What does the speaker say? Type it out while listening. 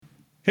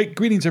Hey,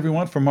 greetings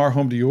everyone from our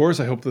home to yours.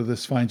 I hope that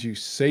this finds you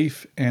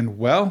safe and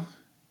well.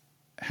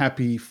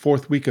 Happy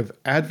fourth week of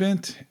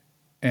Advent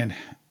and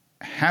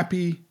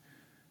happy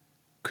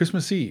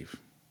Christmas Eve.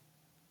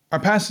 Our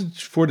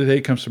passage for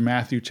today comes from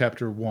Matthew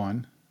chapter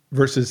 1,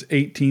 verses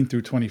 18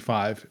 through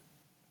 25.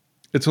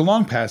 It's a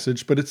long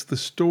passage, but it's the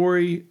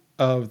story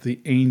of the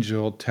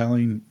angel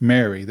telling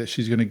Mary that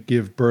she's going to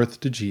give birth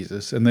to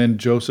Jesus and then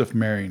Joseph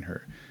marrying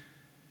her.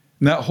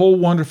 And that whole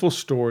wonderful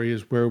story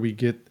is where we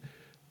get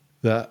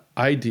the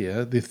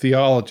idea, the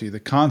theology, the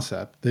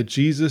concept that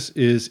Jesus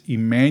is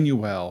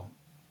Emmanuel,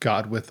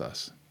 God with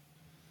us.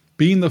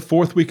 Being the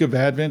fourth week of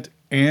Advent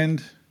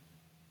and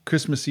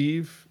Christmas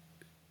Eve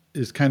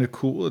is kind of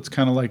cool. It's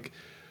kind of like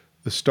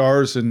the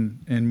stars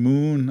and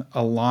moon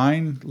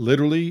align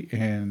literally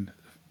and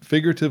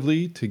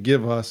figuratively to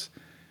give us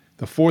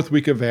the fourth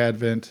week of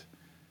Advent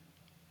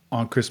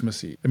on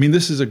Christmas Eve. I mean,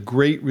 this is a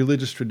great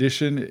religious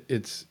tradition.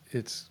 It's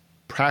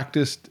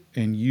practiced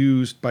and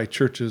used by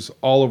churches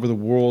all over the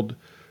world,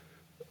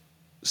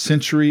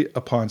 century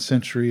upon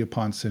century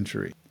upon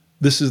century.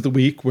 This is the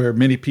week where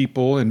many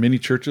people and many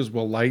churches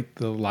will light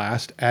the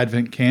last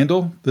Advent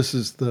candle. This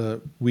is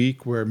the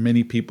week where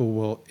many people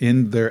will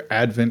end their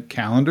Advent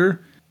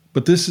calendar.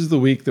 But this is the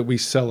week that we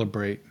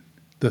celebrate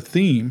the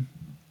theme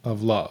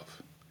of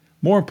love.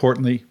 More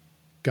importantly,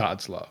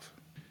 God's love.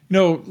 You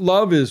know,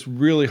 love is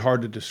really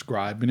hard to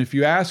describe. And if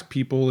you ask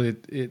people,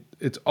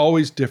 it's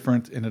always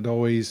different, and it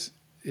always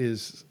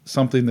is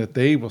something that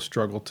they will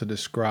struggle to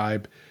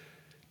describe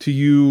to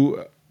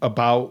you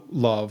about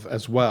love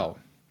as well.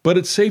 But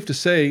it's safe to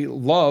say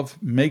love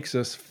makes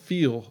us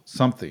feel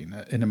something,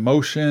 an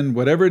emotion,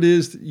 whatever it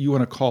is that you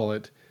want to call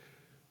it.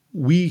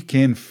 We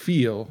can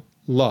feel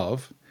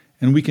love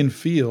and we can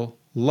feel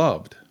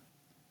loved.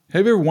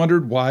 Have you ever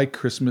wondered why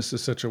Christmas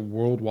is such a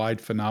worldwide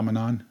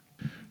phenomenon?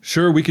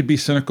 Sure, we could be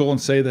cynical and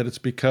say that it's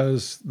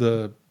because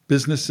the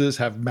businesses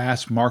have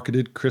mass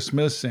marketed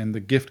Christmas and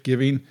the gift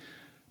giving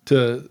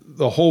to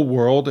the whole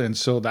world, and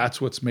so that's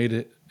what's made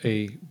it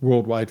a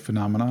worldwide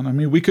phenomenon. I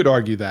mean, we could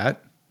argue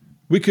that.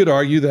 We could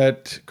argue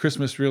that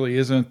Christmas really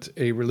isn't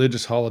a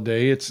religious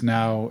holiday. It's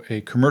now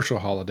a commercial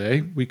holiday.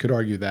 We could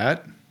argue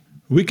that.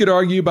 We could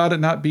argue about it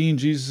not being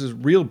Jesus'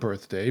 real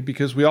birthday,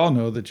 because we all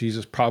know that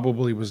Jesus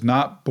probably was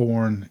not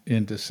born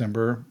in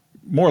December.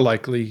 More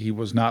likely, he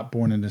was not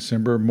born in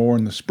December, more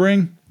in the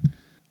spring.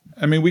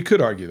 I mean, we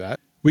could argue that.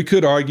 We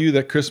could argue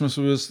that Christmas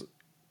was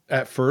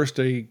at first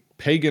a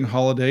pagan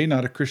holiday,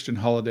 not a Christian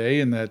holiday,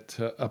 and that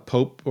a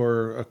pope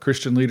or a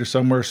Christian leader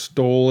somewhere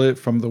stole it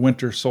from the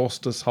winter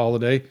solstice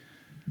holiday.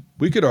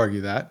 We could argue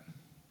that.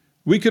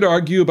 We could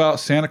argue about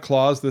Santa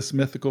Claus, this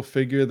mythical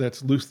figure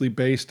that's loosely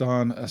based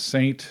on a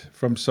saint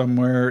from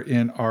somewhere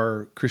in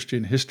our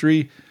Christian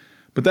history,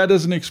 but that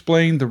doesn't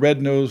explain the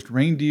red-nosed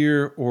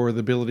reindeer or the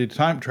ability to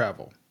time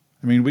travel.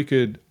 I mean, we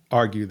could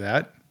argue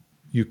that.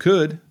 You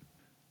could.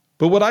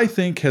 But what I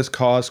think has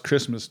caused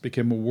Christmas to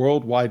become a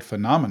worldwide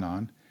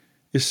phenomenon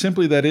is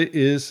simply that it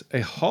is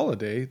a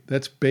holiday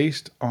that's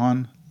based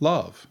on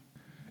love.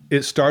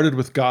 It started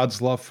with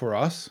God's love for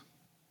us,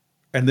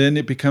 and then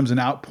it becomes an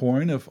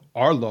outpouring of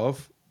our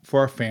love for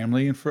our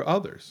family and for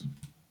others.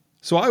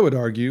 So I would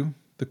argue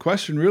the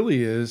question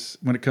really is,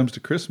 when it comes to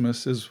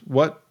Christmas, is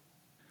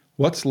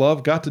what's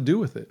love got to do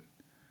with it?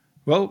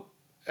 Well,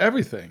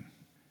 everything.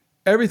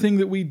 Everything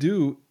that we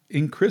do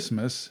in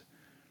Christmas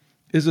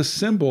is a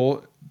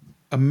symbol,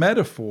 a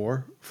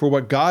metaphor for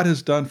what God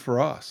has done for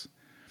us.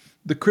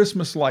 The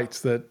Christmas lights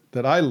that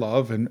I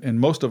love and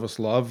most of us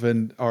love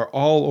and are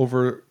all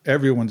over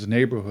everyone's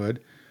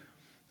neighborhood,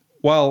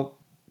 while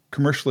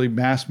commercially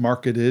mass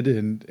marketed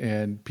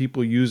and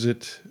people use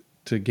it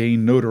to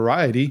gain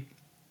notoriety,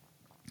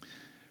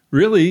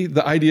 really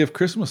the idea of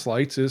Christmas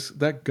lights is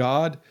that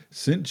God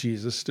sent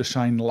Jesus to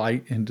shine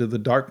light into the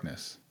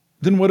darkness.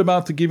 Then what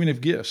about the giving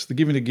of gifts? The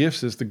giving of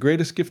gifts is the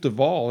greatest gift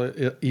of all,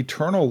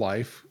 eternal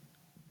life.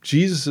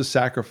 Jesus'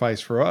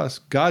 sacrifice for us,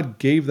 God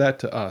gave that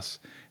to us.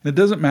 And it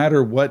doesn't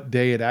matter what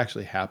day it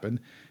actually happened.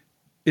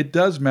 It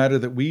does matter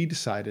that we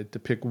decided to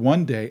pick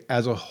one day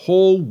as a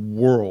whole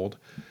world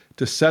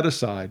to set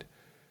aside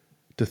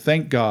to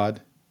thank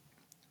God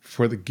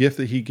for the gift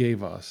that he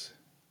gave us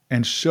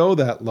and show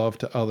that love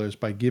to others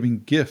by giving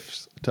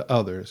gifts to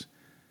others.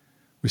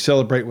 We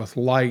celebrate with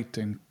light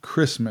and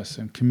Christmas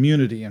and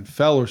community and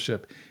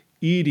fellowship,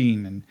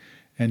 eating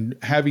and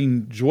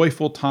having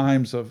joyful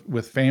times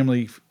with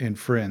family and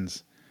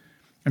friends.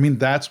 I mean,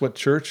 that's what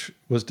church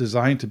was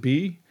designed to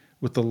be,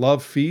 with the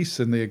love feasts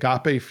and the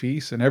agape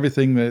feasts and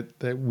everything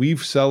that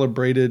we've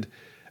celebrated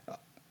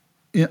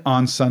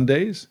on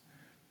Sundays.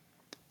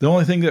 The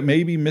only thing that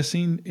may be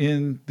missing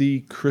in the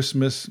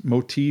Christmas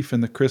motif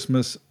and the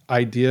Christmas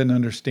idea and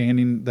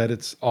understanding that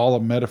it's all a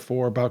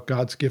metaphor about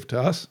God's gift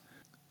to us,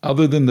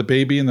 other than the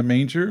baby in the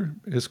manger,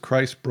 is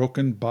Christ's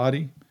broken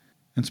body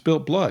and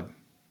spilt blood.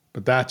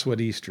 But that's what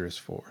Easter is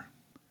for.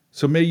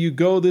 So may you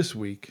go this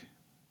week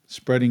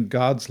spreading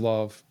God's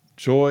love,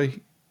 joy,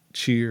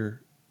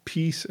 cheer,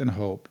 peace, and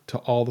hope to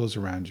all those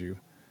around you.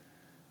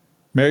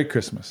 Merry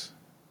Christmas.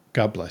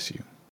 God bless you.